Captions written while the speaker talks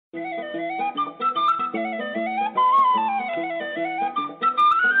Good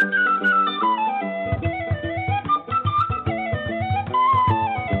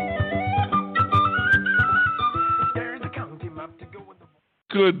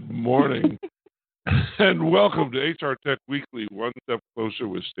morning, and welcome to HRTech Weekly, One Step Closer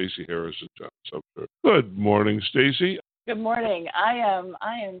with Stacey Harris and John Sumter. Good morning, Stacey. Good morning. I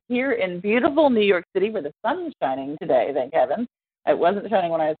am here in beautiful New York City where the sun is shining today, thank heaven. It wasn't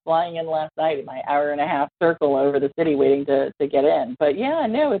shining when I was flying in last night in my hour-and-a-half circle over the city waiting to get in. But, yeah,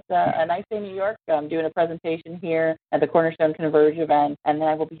 no, it's a nice day in New York. I'm doing a presentation here at the Cornerstone Converge event, and then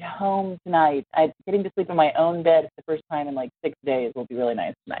I will be home tonight. Getting to sleep in my own bed for the first time in, 6 days will be really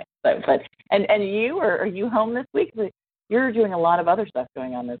nice tonight. So, and you, are you home this week? You're doing a lot of other stuff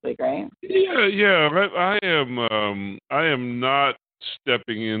going on this week, right? Yeah. I am not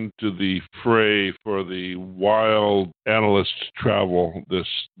stepping into the fray for the wild analyst travel this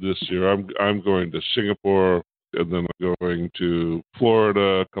year. I'm going to Singapore, and then I'm going to Florida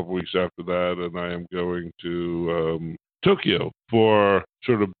a couple weeks after that, and I am going to Tokyo for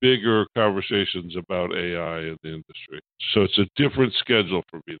sort of bigger conversations about AI in the industry. So it's a different schedule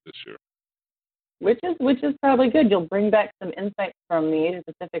for me this year. Which is probably good. You'll bring back some insights from the Asia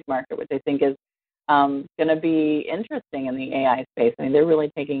Pacific market, which I think is going to be interesting in the AI space. I mean, they're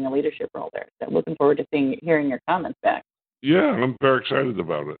really taking a leadership role there. So looking forward to hearing your comments back. Yeah, I'm very excited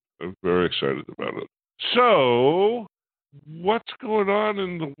about it. So, what's going on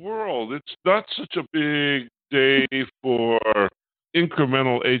in the world? It's not such a big day for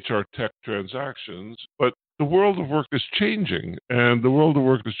incremental HR tech transactions, but the world of work is changing. And the world of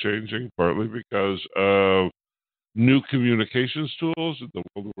work is changing partly because of new communications tools. And the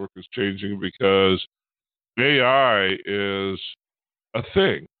world of work is changing because AI is a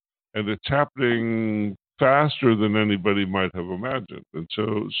thing, and it's happening faster than anybody might have imagined. And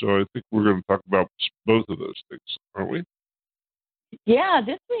so I think we're going to talk about both of those things, aren't we? Yeah,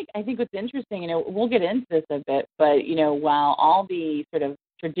 this week I think what's interesting, we'll get into this a bit, but, while all the sort of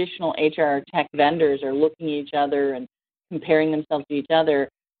traditional HR tech vendors are looking at each other and comparing themselves to each other,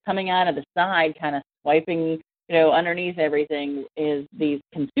 coming out of the side, kind of swiping, underneath everything is these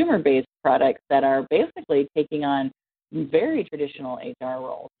consumer-based products that are basically taking on very traditional HR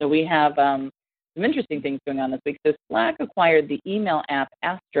roles. So we have some interesting things going on this week. So Slack acquired the email app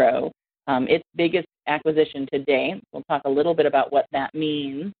Astro, its biggest acquisition to date. We'll talk a little bit about what that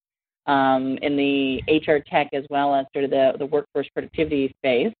means in the HR tech as well as sort of the workforce productivity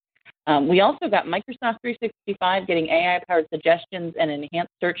space. We also got Microsoft 365 getting AI-powered suggestions and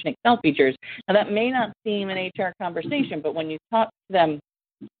enhanced search and Excel features. Now, that may not seem an HR conversation, but when you talk to them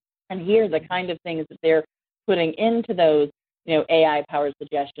and hear the kind of things that they're putting into those, AI-powered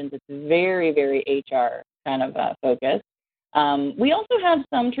suggestions, it's very, very HR kind of focused. We also have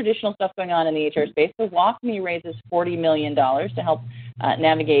some traditional stuff going on in the HR space. So WalkMe raises $40 million to help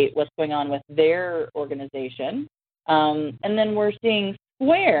navigate what's going on with their organization. And then we're seeing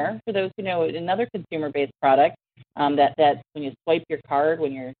Square, for those who know, another consumer-based product that when you swipe your card,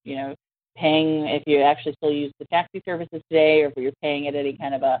 when you're, paying, if you actually still use the taxi services today, or if you're paying at any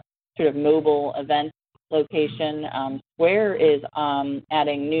kind of a sort of mobile event location, Square is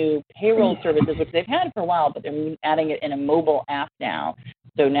adding new payroll services, which they've had for a while, but they're adding it in a mobile app now.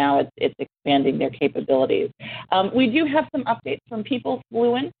 So now it's expanding their capabilities. We do have some updates from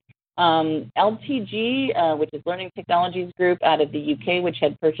PeopleFluent. LTG, which is Learning Technologies Group out of the UK, which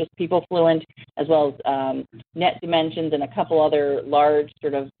had purchased PeopleFluent, as well as Net Dimensions and a couple other large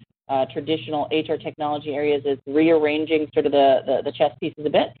sort of traditional HR technology areas, is rearranging sort of the chess pieces a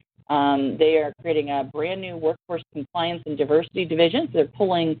bit. They are creating a brand new workforce compliance and diversity division. So they're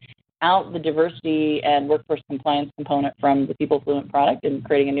pulling out the diversity and workforce compliance component from the PeopleFluent product and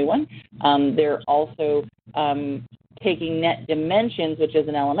creating a new one. They're also taking Net Dimensions, which is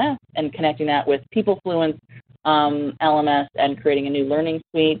an LMS, and connecting that with PeopleFluent's LMS and creating a new learning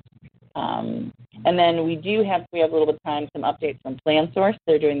suite. And then we have a little bit of time, some updates from PlanSource.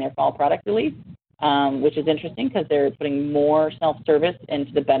 They're doing their fall product release, which is interesting because they're putting more self-service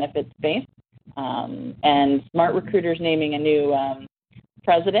into the benefits space. And Smart Recruiter's naming a new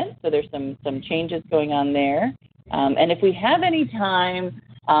president, so there's some changes going on there. And if we have any time,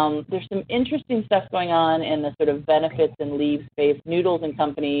 there's some interesting stuff going on in the sort of benefits and leave space. Noodles and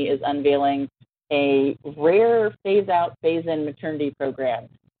Company is unveiling a rare phase-out, phase-in maternity program,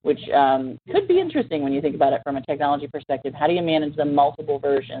 which could be interesting when you think about it from a technology perspective. How do you manage the multiple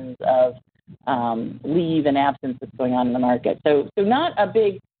versions of leave and absence that's going on in the market? So not a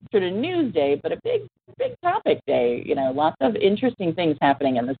big sort of news day, but a big topic day. Lots of interesting things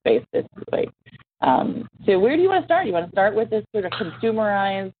happening in the space this week. So where do you want to start? You want to start with this sort of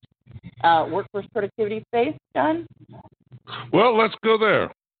consumerized workforce productivity space, John? Well, let's go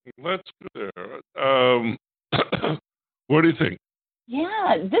there. What do you think?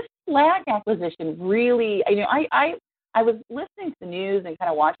 Yeah, this Slack acquisition really, I was listening to the news and kind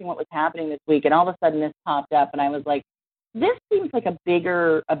of watching what was happening this week, and all of a sudden this popped up, and I was like, this seems like a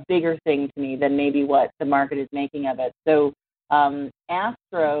bigger thing to me than maybe what the market is making of it. So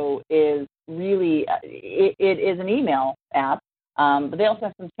Astro is really, it is an email app, but they also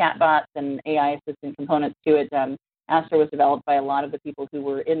have some chatbots and AI assistant components to it. Astro was developed by a lot of the people who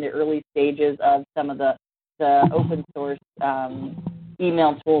were in the early stages of some of the open source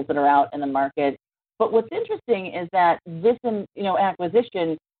email tools that are out in the market. But what's interesting is that this,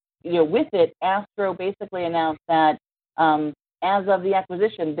 acquisition, with it, Astro basically announced that as of the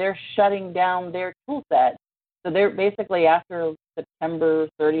acquisition, they're shutting down their tool set. So they're basically after September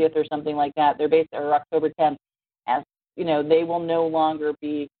 30th or something like that, or October 10th, they will no longer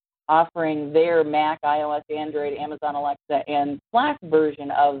be offering their Mac, iOS, Android, Amazon Alexa, and Slack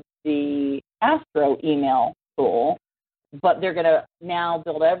version of the Astro email tool, but they're going to now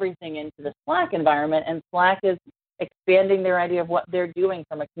build everything into the Slack environment, and Slack is expanding their idea of what they're doing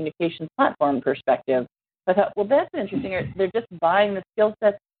from a communications platform perspective. I thought, well, that's interesting. They're just buying the skill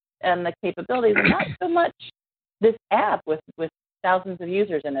sets and the capabilities, and not so much this app with thousands of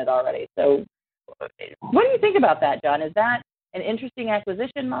users in it already. So what do you think about that, John? Is that an interesting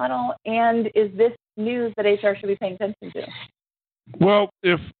acquisition model, and is this news that HR should be paying attention to? Well,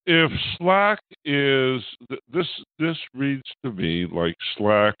 if Slack is this reads to me like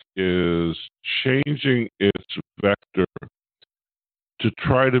Slack is changing its vector to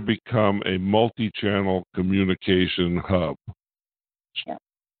try to become a multi-channel communication hub, yeah.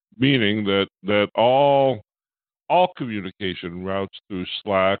 Meaning that all communication routes through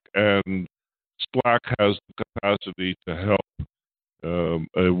Slack, and Slack has the capacity to help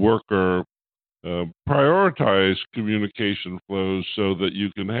a worker prioritize communication flows so that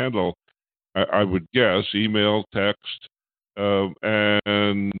you can handle, I would guess, email, text,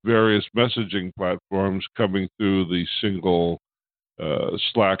 and various messaging platforms coming through the single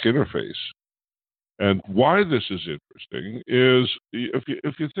Slack interface. And why this is interesting is if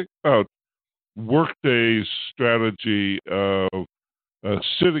you think about Workday's strategy of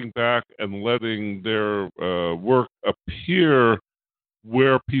sitting back and letting their work appear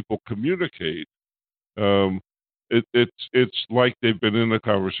where people communicate, it's like they've been in a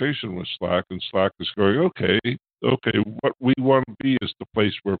conversation with Slack, and Slack is going, okay, what we want to be is the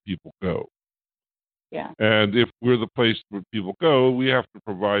place where people go. Yeah. And if we're the place where people go, we have to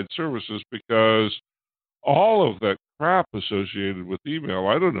provide services, because all of that crap associated with email,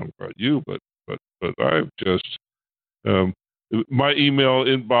 I don't know about you, but I've just my email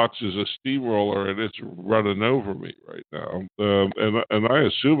inbox is a steamroller, and it's running over me right now. And I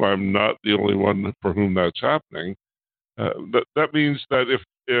assume I'm not the only one for whom that's happening. That means that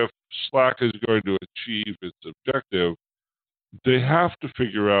if Slack is going to achieve its objective, they have to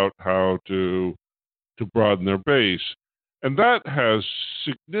figure out how to broaden their base. And that has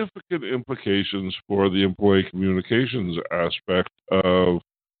significant implications for the employee communications aspect of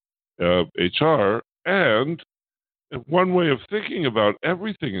HR. And one way of thinking about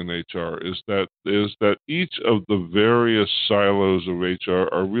everything in HR is that each of the various silos of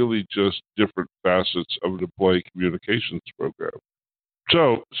HR are really just different facets of an employee communications program.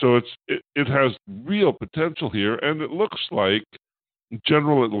 So it has real potential here, and it looks like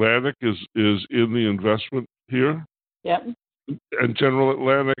General Atlantic is in the investment here. Yep. And General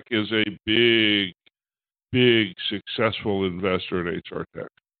Atlantic is a big successful investor in HRTech.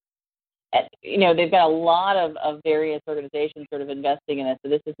 They've got a lot of various organizations sort of investing in it, so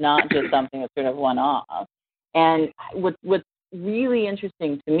this is not just something that's sort of one-off. And what's really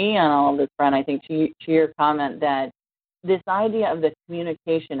interesting to me on all of this front, I think, to your comment, that this idea of the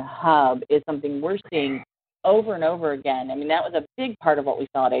communication hub is something we're seeing over and over again. I mean, that was a big part of what we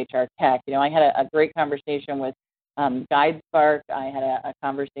saw at HRTech. I had a great conversation with GuideSpark. I had a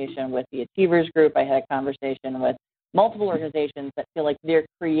conversation with the Achievers Group. I had a conversation with multiple organizations that feel like they're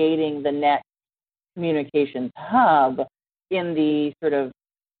creating the next communications hub in the sort of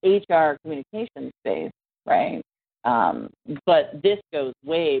HR communication space, right? But this goes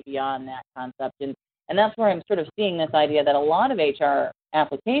way beyond that concept. And that's where I'm sort of seeing this idea that a lot of HR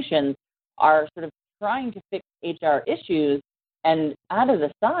applications are sort of trying to fix HR issues, and out of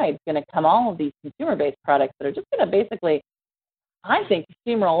the side is going to come all of these consumer-based products that are just going to basically, I think,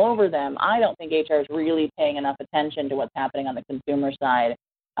 steamroll over them. I don't think HR is really paying enough attention to what's happening on the consumer side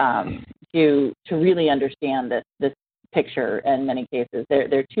to really understand this picture in many cases.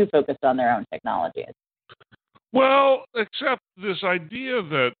 They're too focused on their own technologies. Well, except this idea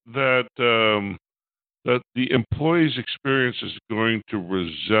that the employee's experience is going to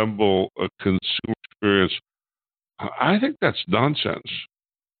resemble a consumer experience, I think that's nonsense.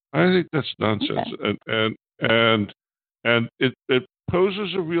 I think that's nonsense, Okay. and it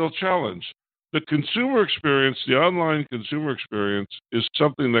poses a real challenge. The consumer experience, the online consumer experience, is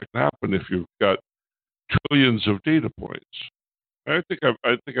something that can happen if you've got trillions of data points. I think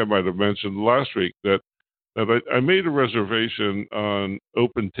I might have mentioned last week that I made a reservation on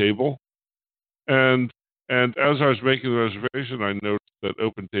OpenTable, and as I was making the reservation, I noticed that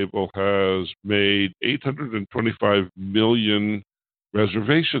OpenTable has made 825 million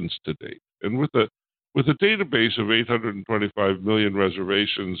reservations to date, and with a database of 825 million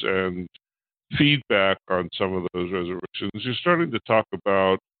reservations and feedback on some of those reservations, you're starting to talk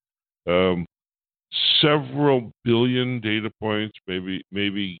about um, several billion data points,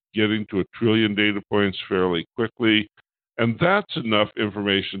 maybe getting to a trillion data points fairly quickly. And that's enough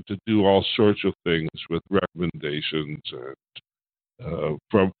information to do all sorts of things with recommendations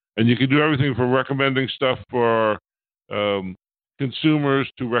and you can do everything from recommending stuff for um, consumers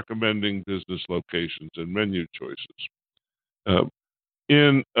to recommending business locations and menu choices. Uh,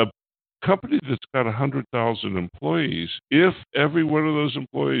 in a company that's got 100,000 employees, if every one of those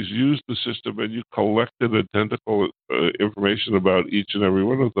employees used the system and you collected identical information about each and every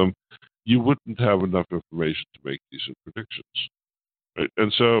one of them, you wouldn't have enough information to make decent predictions. Right?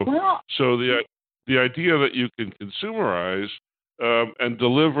 And Well, so the idea that you can consumerize and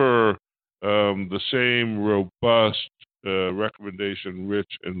deliver the same robust recommendation-rich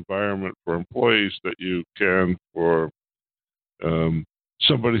environment for employees that you can for um,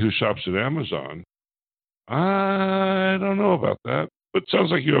 somebody who shops at Amazon, I don't know about that, but it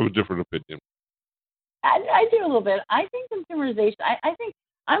sounds like you have a different opinion. I do a little bit. I think consumerization. I think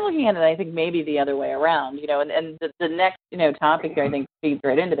I'm looking at it. I think maybe the other way around. And the next topic here I think feeds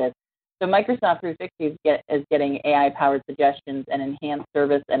right into this. So Microsoft 360 is getting AI-powered suggestions and enhanced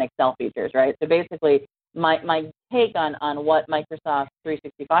service and Excel features, right? So basically, my take on what Microsoft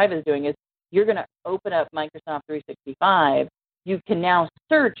 365 is doing is you're going to open up Microsoft 365. You can now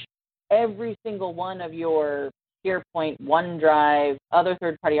search every single one of your SharePoint, OneDrive, other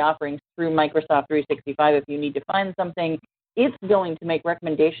third-party offerings through Microsoft 365. If you need to find something, it's going to make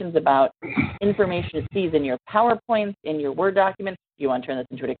recommendations about information it sees in your PowerPoints, in your Word documents. Do you want to turn this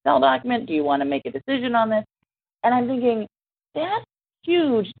into an Excel document? Do you want to make a decision on this? And I'm thinking, that's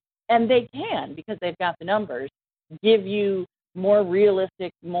huge. And they can, because they've got the numbers, give you more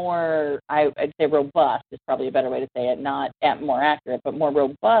realistic, I'd say robust is probably a better way to say it, not more accurate, but more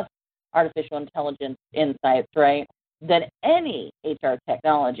robust artificial intelligence insights, right, than any HR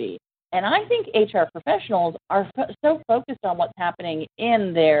technology. And I think HR professionals are so focused on what's happening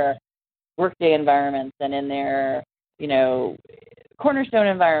in their workday environments and in their, cornerstone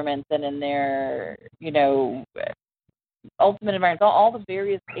environments and in their, ultimate environments, all the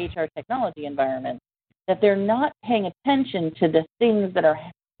various HR technology environments, that they're not paying attention to the things that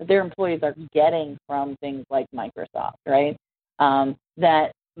their employees are getting from things like Microsoft, right?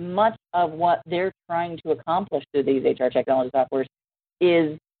 That much of what they're trying to accomplish through these HR technology softwares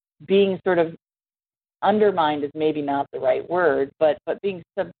is being sort of undermined is maybe not the right word, but being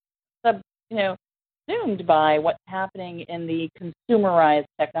subsumed by what's happening in the consumerized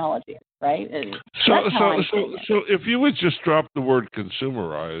technology, right? And So if you would just drop the word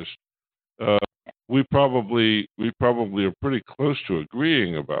consumerized, we probably are pretty close to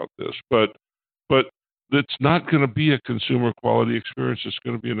agreeing about this, but it's not going to be a consumer quality experience. It's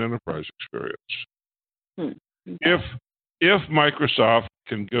going to be an enterprise experience. Okay. If Microsoft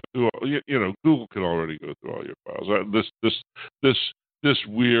can go through, Google can already go through all your files. This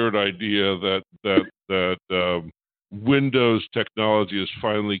weird idea that Windows technology is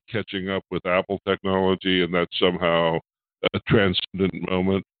finally catching up with Apple technology, and that's somehow a transcendent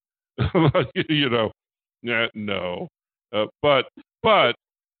moment. No.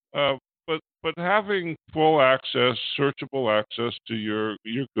 But having full access, searchable access to your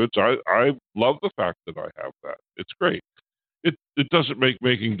goods, I love the fact that I have that. It's great. It doesn't make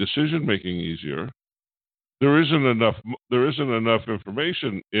making decision making easier. There isn't enough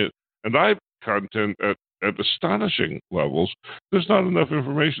information and I have content at astonishing levels. There's not enough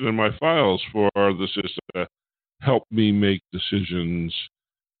information in my files for the system to help me make decisions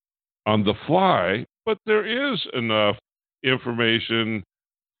on the fly, but there is enough information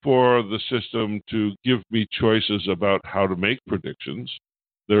for the system to give me choices about how to make predictions.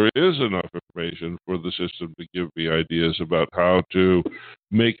 there is enough information for the system to give me ideas about how to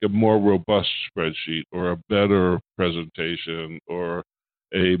make a more robust spreadsheet or a better presentation or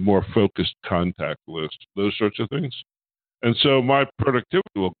a more focused contact list, those sorts of things. And so my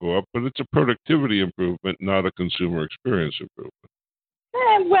productivity will go up, but it's a productivity improvement, not a consumer experience improvement.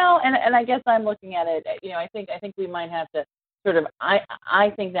 Well, and I guess I'm looking at it, I think we might have to sort of,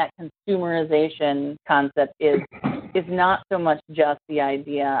 I think that consumerization concept is not so much just the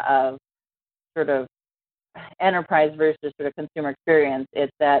idea of sort of enterprise versus sort of consumer experience.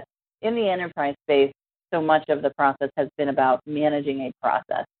 It's that in the enterprise space, so much of the process has been about managing a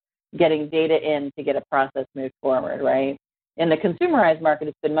process, getting data in to get a process moved forward, right? In the consumerized market,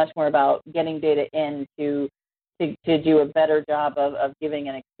 it's been much more about getting data in to do a better job of giving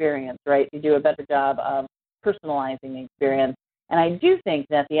an experience, right? To do a better job of personalizing the experience. And I do think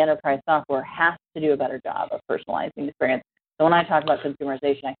that the enterprise software has to do a better job of personalizing the experience. So when I talk about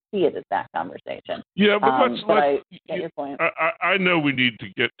consumerization, I see it as that conversation. Yeah, but I get your point. I know we need to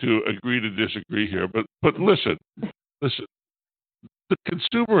get to agree to disagree here, but listen. The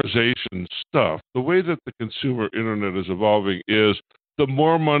consumerization stuff, the way that the consumer internet is evolving is the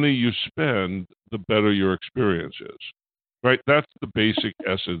more money you spend, the better your experience is, right? That's the basic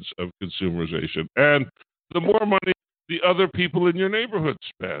essence of consumerization. And the more money the other people in your neighborhood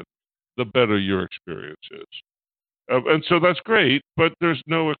spend, the better your experience is. And so that's great, but there's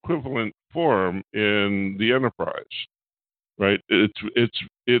no equivalent form in the enterprise, right? It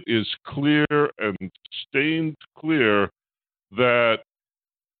is clear and stained clear that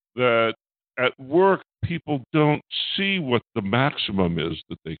at work people don't see what the maximum is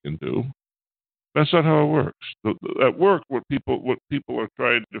that they can do. That's not how it works. At work, what people are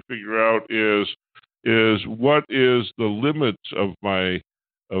trying to figure out is what is the limits of my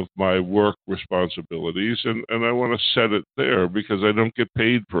work responsibilities, and I want to set it there because I don't get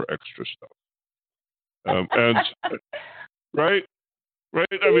paid for extra stuff. And right.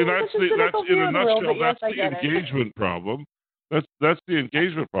 I mean, that's in a nutshell. That's the engagement problem. That's the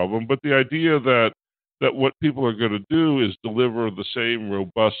engagement problem. But the idea that what people are going to do is deliver the same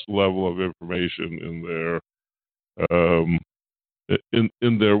robust level of information in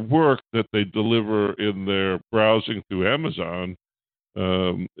their work that they deliver in their browsing through Amazon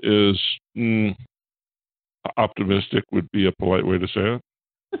is optimistic would be a polite way to say it.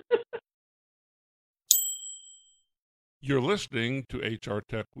 You're listening to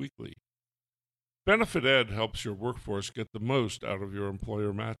HRTech Weekly. Benefit Ed helps your workforce get the most out of your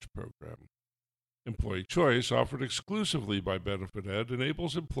employer match program. Employee choice, offered exclusively by Benefit Ed,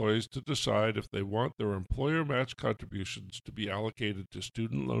 enables employees to decide if they want their employer match contributions to be allocated to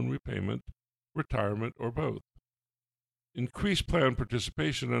student loan repayment, retirement, or both. Increase plan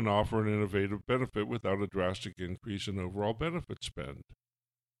participation and offer an innovative benefit without a drastic increase in overall benefit spend.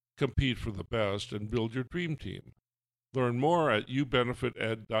 Compete for the best and build your dream team. Learn more at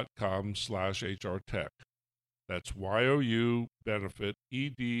youbenefited.com/HRTech. That's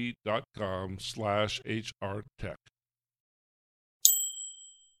youbenefited.com/HRTech.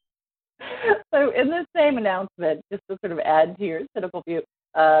 So in this same announcement, just to sort of add to your cynical view,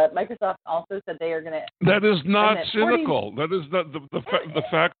 Microsoft also said they are going to. That is not cynical. That is not the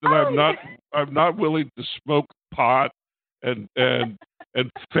fact that I'm not willing to smoke pot and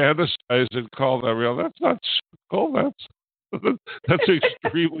fantasize and call that real. That's not cynical. That's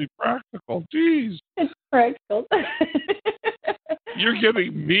extremely practical. Jeez. It's practical. You're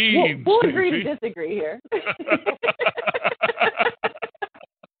getting mean. We'll agree to disagree here.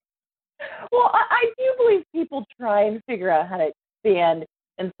 Well, I do believe people try and figure out how to expand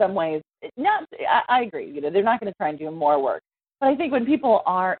in some ways. I agree. They're not going to try and do more work. But I think when people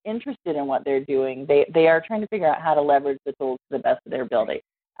are interested in what they're doing, they are trying to figure out how to leverage the tools to the best of their ability.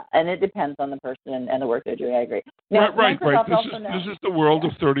 And it depends on the person and the work they're doing. I agree. Now, right. This is the world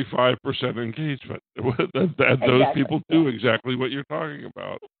of 35% engagement. Those people do exactly what you're talking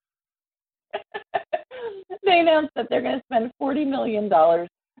about. They announced that they're going to spend $40 million to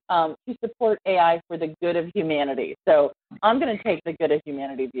support AI for the good of humanity. So I'm going to take the good of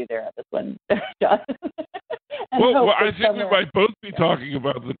humanity view there at this one, John. Well, I think we might both be talking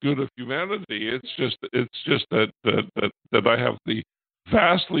about the good of humanity. It's just that I have the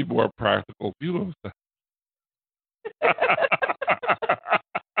vastly more practical view of that.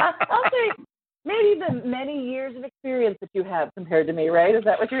 I'll say maybe the many years of experience that you have compared to me, right? Is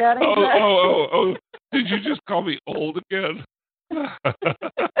that what you're adding? Oh! Did you just call me old again?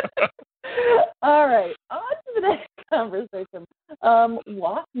 All right, on to the next conversation.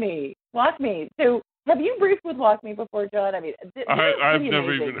 WalkMe. So, have you briefed with WalkMe before, John? I mean, I've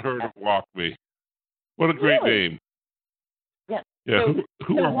never even heard of WalkMe. What a great name! Yeah, Yeah, So,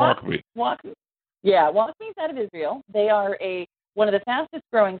 who so are WalkMe? WalkMe's out of Israel. They are one of the fastest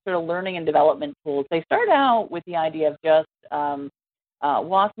growing sort of learning and development tools. They started out with the idea of just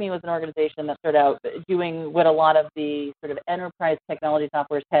WalkMe was an organization that started out doing what a lot of the sort of enterprise technology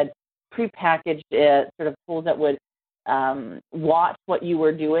softwares had prepackaged sort of tools that would watch what you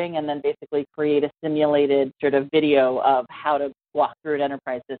were doing and then basically create a simulated sort of video of how to walk through an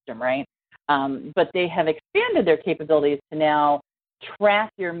enterprise system, right? But they have expanded their capabilities to now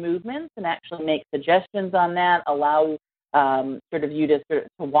track your movements and actually make suggestions on that, allow sort of you to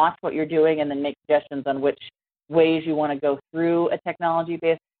watch what you're doing and then make suggestions on which ways you want to go through a technology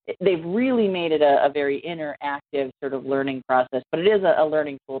base. They've really made it a very interactive sort of learning process, but it is a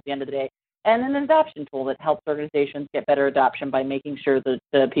learning tool at the end of the day, and an adoption tool that helps organizations get better adoption by making sure that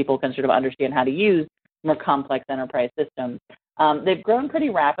the people can sort of understand how to use more complex enterprise systems. They've grown pretty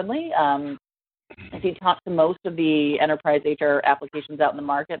rapidly. If you talk to most of the enterprise HR applications out in the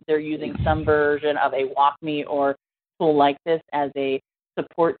market, they're using some version of a WalkMe or tool like this as a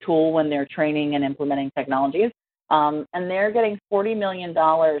support tool when they're training and implementing technologies. And they're getting $40 million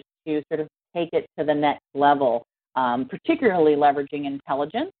to sort of take it to the next level, particularly leveraging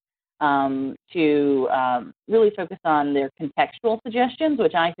intelligence to really focus on their contextual suggestions,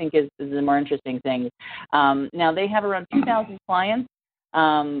 which I think is the more interesting thing. Now, they have around 2,000 clients,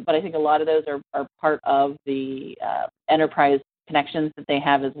 but I think a lot of those are part of the enterprise connections that they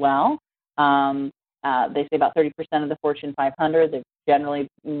have as well. They say about 30% of the Fortune 500. They're generally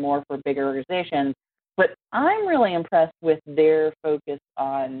more for bigger organizations. But I'm really impressed with their focus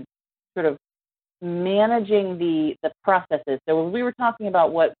on sort of managing the processes. So when we were talking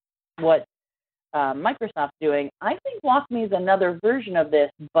about what Microsoft's doing, I think WalkMe is another version of this,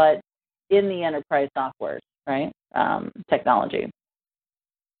 but in the enterprise softwares, right? Technology.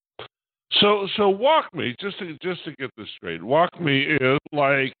 So WalkMe, just to get this straight, WalkMe is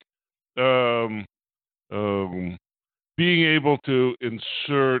like being able to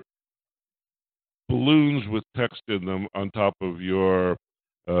insert balloons with text in them on top of your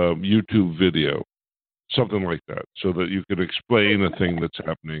YouTube video, something like that, so that you can explain a thing that's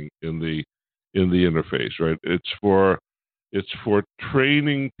happening in the interface, right? It's for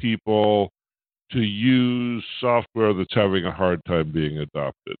training people to use software that's having a hard time being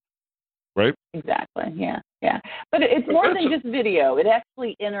adopted, right? Exactly. Yeah. But it's more than just video. It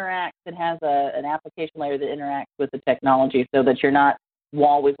actually interacts. It has an application layer that interacts with the technology, so that you're not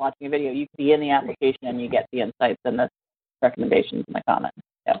always watching a video. You can be in the application and you get the insights and the recommendations and the comments.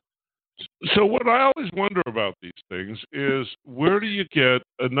 Yeah. So what I always wonder about these things is, where do you get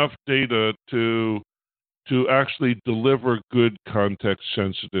enough data to actually deliver good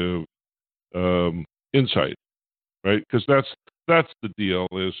context-sensitive insight, right? Because that's the deal.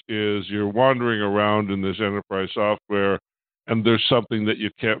 Is you're wandering around in this enterprise software, and there's something that you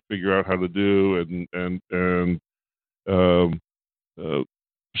can't figure out how to do, and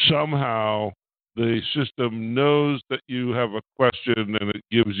somehow the system knows that you have a question, and it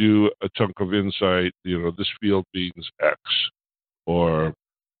gives you a chunk of insight. This field means X, or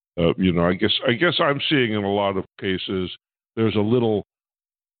I guess I'm seeing in a lot of cases there's a little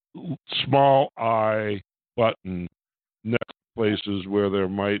small I button next to places where there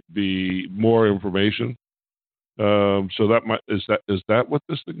might be more information. So is that what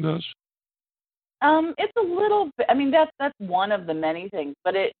this thing does? It's a little bit. I mean, that's one of the many things,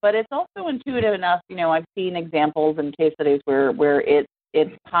 but it's also intuitive enough. I've seen examples and case studies where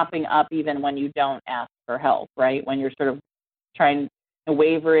it's popping up even when you don't ask for help, right? When you're sort of trying,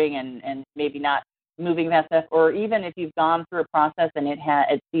 wavering and maybe not moving that stuff, or even if you've gone through a process and it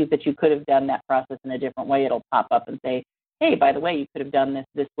sees that you could have done that process in a different way, it'll pop up and say, hey, by the way, you could have done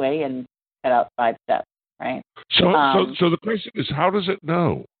this way and cut out 5 steps, right? So the question is, how does it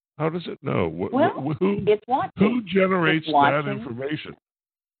know? How does it know? It's watching. Who generates that information?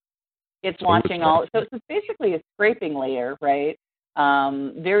 It's watching all. So it's basically a scraping layer, right?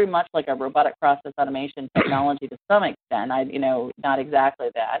 Very much like a robotic process automation technology to some extent. Not exactly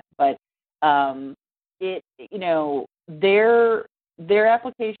that, but their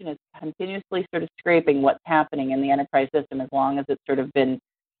application is continuously sort of scraping what's happening in the enterprise system, as long as it's sort of been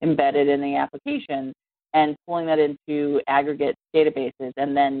embedded in the application, and pulling that into aggregate databases,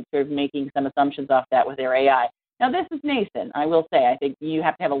 and then sort of making some assumptions off that with their AI. Now, this is nascent, I will say. I think you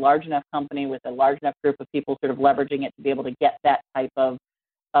have to have a large enough company with a large enough group of people sort of leveraging it to be able to get that type of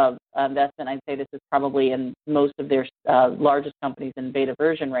investment. I'd say this is probably in most of their largest companies in beta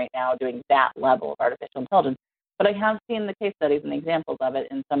version right now, doing that level of artificial intelligence. But I have seen the case studies and examples of it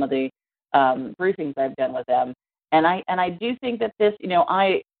in some of the briefings I've done with them. And I do think that this,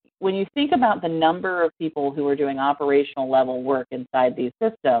 when you think about the number of people who are doing operational level work inside these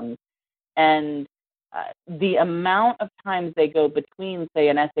systems and the amount of times they go between, say,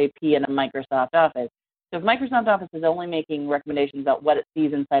 an SAP and a Microsoft Office. So if Microsoft Office is only making recommendations about what it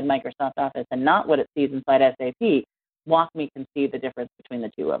sees inside Microsoft Office and not what it sees inside SAP, WalkMe can see the difference between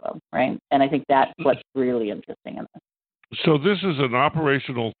the two of them, right? And I think that's what's really interesting in this. So this is an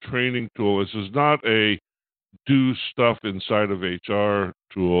operational training tool. This is not a do stuff inside of HR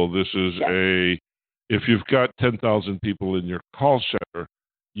tool. This is if you've got 10,000 people in your call center,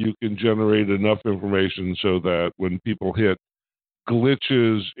 you can generate enough information so that when people hit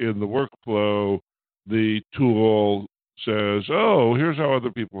glitches in the workflow, the tool says, "Oh, here's how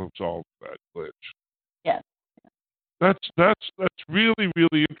other people have solved that glitch." Yes. That's really,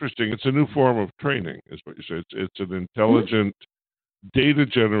 really interesting. It's a new form of training, is what you say. It's an intelligent,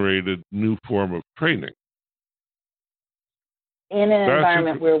 data-generated new form of training. In an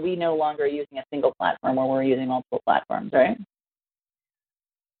environment where we no longer are using a single platform, where we're using multiple platforms, right?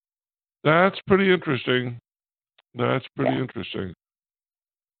 That's pretty interesting. That's pretty interesting.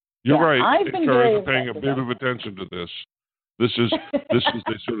 You're right. HR is paying a bit of attention to this. This is they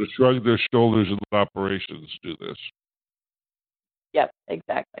sort of shrug their shoulders and let operations do this. Yep,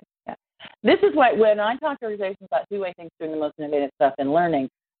 exactly. Yeah. This is why when I talk to organizations about who I think is doing the most innovative stuff in learning,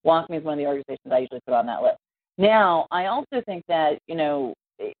 WalkMe is one of the organizations I usually put on that list. Now, I also think that,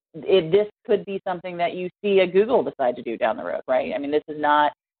 this could be something that you see a Google decide to do down the road, right? I mean, this is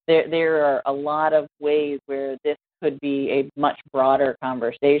not, there are a lot of ways where this could be a much broader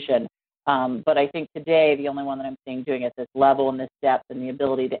conversation. But I think today, the only one that I'm seeing doing at this level and this depth and the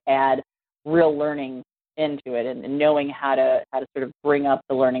ability to add real learning into it and knowing how to sort of bring up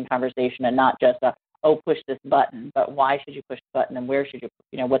the learning conversation and not just push this button, but why should you push the button and where should you,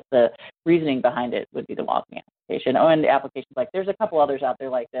 what's the reasoning behind it would be the WalkMe application. And applications like, there's a couple others out there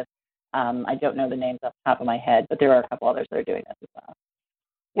like this. I don't know the names off the top of my head, but there are a couple others that are doing this as well.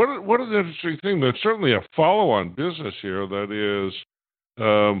 What an interesting thing. There's certainly a follow-on business here that is,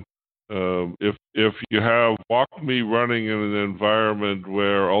 if you have WalkMe running in an environment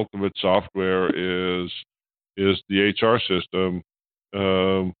where Ultimate Software is the HR system,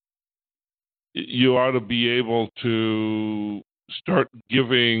 you ought to be able to start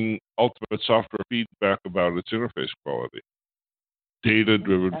giving Ultimate Software feedback about its interface quality,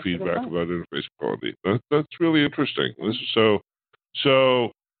 data-driven feedback about interface quality. That's really interesting. This is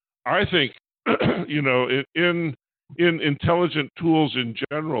so. I think in intelligent tools in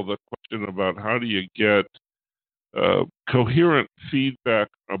general, the question about how do you get coherent feedback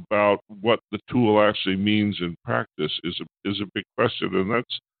about what the tool actually means in practice is a big question, and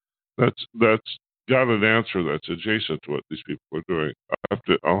that's got an answer that's adjacent to what these people are doing.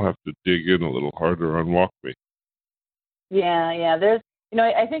 I'll have to dig in a little harder on WalkMe. Yeah. There's,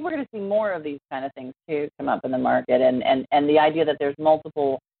 I think we're going to see more of these kind of things too come up in the market, and the idea that there's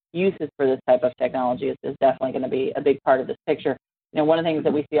multiple uses for this type of technology is definitely going to be a big part of this picture. One of the things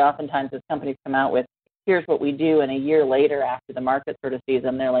that we see oftentimes is companies come out with, here's what we do, and a year later after the market sort of sees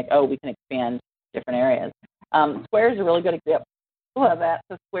them, they're like, oh, we can expand different areas. Square is a really good example of that.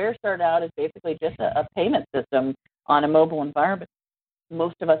 So Square started out as basically just a payment system on a mobile environment.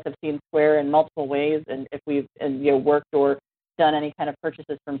 Most of us have seen Square in multiple ways, and if we've worked or done any kind of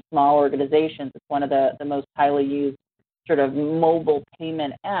purchases from small organizations, it's one of the most highly used sort of mobile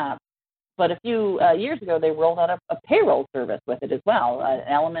payment apps. But a few years ago, they rolled out a payroll service with it as well, an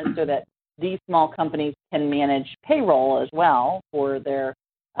element so that these small companies can manage payroll as well for their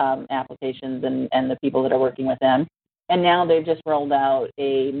applications and the people that are working with them. And now they've just rolled out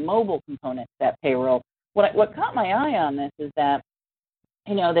a mobile component to that payroll. What caught my eye on this is that,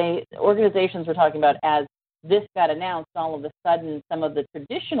 organizations were talking about as this got announced, all of a sudden some of the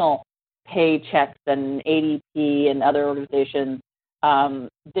traditional Paychecks and ADP and other organizations,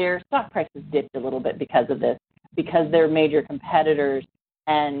 their stock prices dipped a little bit because of this, because they're major competitors.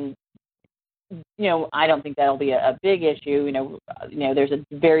 And, I don't think that'll be a big issue. There's a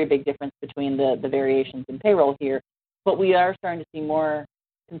very big difference between the variations in payroll here. But we are starting to see more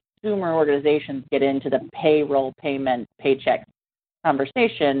consumer organizations get into the payroll, payment, paycheck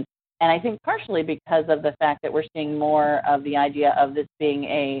conversation. And I think partially because of the fact that we're seeing more of the idea of this being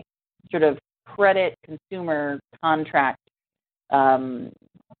a sort of credit consumer contract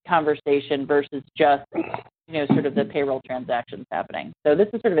conversation versus just, sort of the payroll transactions happening. So this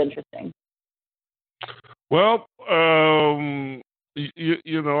is sort of interesting. Well, I've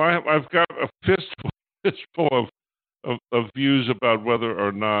got a fistful of views about whether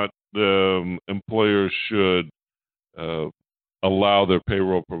or not the employers should allow their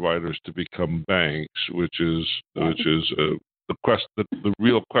payroll providers to become banks, which is the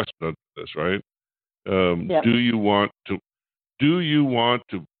real question of this, right? Yep. Do you want to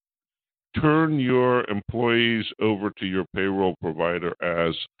turn your employees over to your payroll provider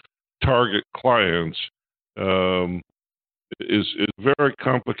as target clients? Is a very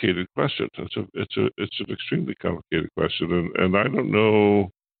complicated question. It's an extremely complicated question, and I don't know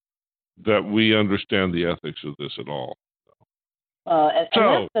that we understand the ethics of this at all. And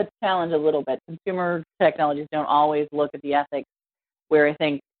that's the challenge a little bit. Consumer technologies don't always look at the ethics, where I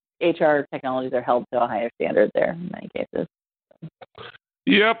think HR technologies are held to a higher standard there in many cases.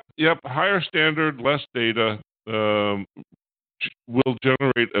 Yep. Higher standard, less data will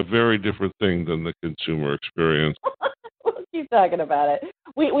generate a very different thing than the consumer experience. We'll keep talking about it.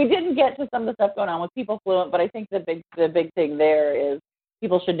 We didn't get to some of the stuff going on with People Fluent, but I think the big thing there is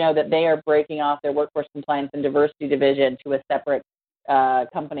people should know that they are breaking off their workforce compliance and diversity division to a separate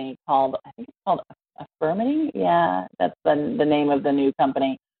company called, I think it's called Affirmity. Yeah, that's the name of the new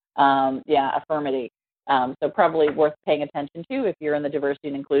company. Affirmity. So probably worth paying attention to if you're in the diversity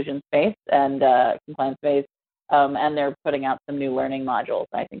and inclusion space and compliance space. And they're putting out some new learning modules.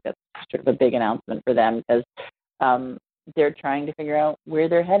 I think that's sort of a big announcement for them because they're trying to figure out where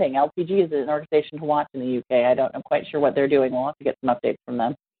they're heading. LPG is an organization to watch in the UK. I'm quite sure what they're doing. We'll have to get some updates from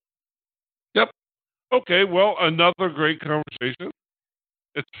them. Yep. Okay. Well, another great conversation.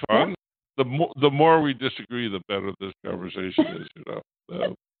 It's fun. Yeah. The more we disagree, the better this conversation is.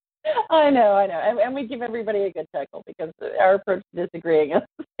 So. I know, and we give everybody a good chuckle because our approach to disagreeing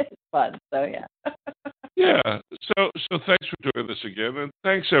is fun. So yeah. Yeah. So thanks for doing this again, and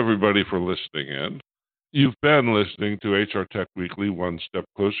thanks everybody for listening in. You've been listening to HRTech Weekly, One Step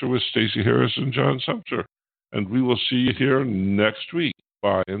Closer with Stacey Harris and John Sumter, and we will see you here next week.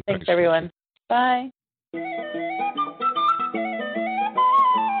 Bye, and thanks everyone. Bye.